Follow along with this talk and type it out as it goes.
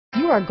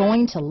are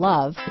going to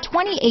love the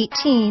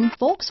 2018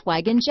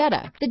 Volkswagen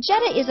Jetta. The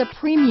Jetta is a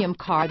premium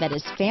car that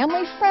is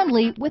family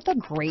friendly with a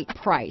great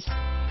price.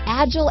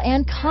 Agile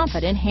and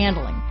confident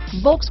handling.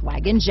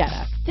 Volkswagen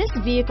Jetta. This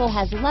vehicle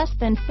has less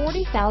than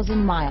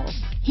 40,000 miles.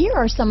 Here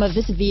are some of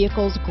this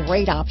vehicle's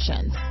great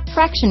options: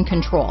 traction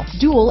control,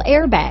 dual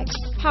airbags,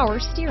 power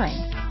steering,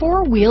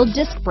 four-wheel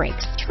disc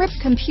brakes, trip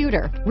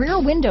computer,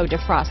 rear window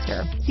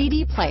defroster,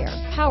 CD player,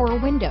 power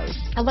windows,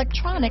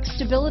 electronic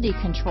stability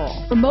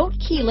control, remote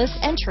keyless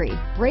entry,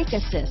 brake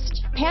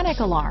assist, panic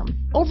alarm,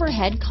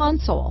 overhead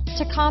console,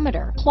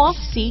 tachometer, cloth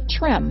seat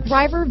trim,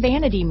 driver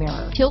vanity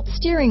mirror, tilt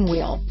steering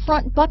wheel,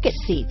 front bucket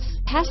seats,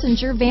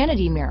 passenger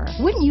vanity mirror.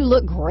 Wouldn't you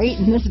look great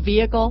in this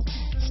vehicle?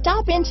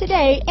 Stop in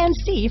today and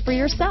see for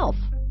yourself.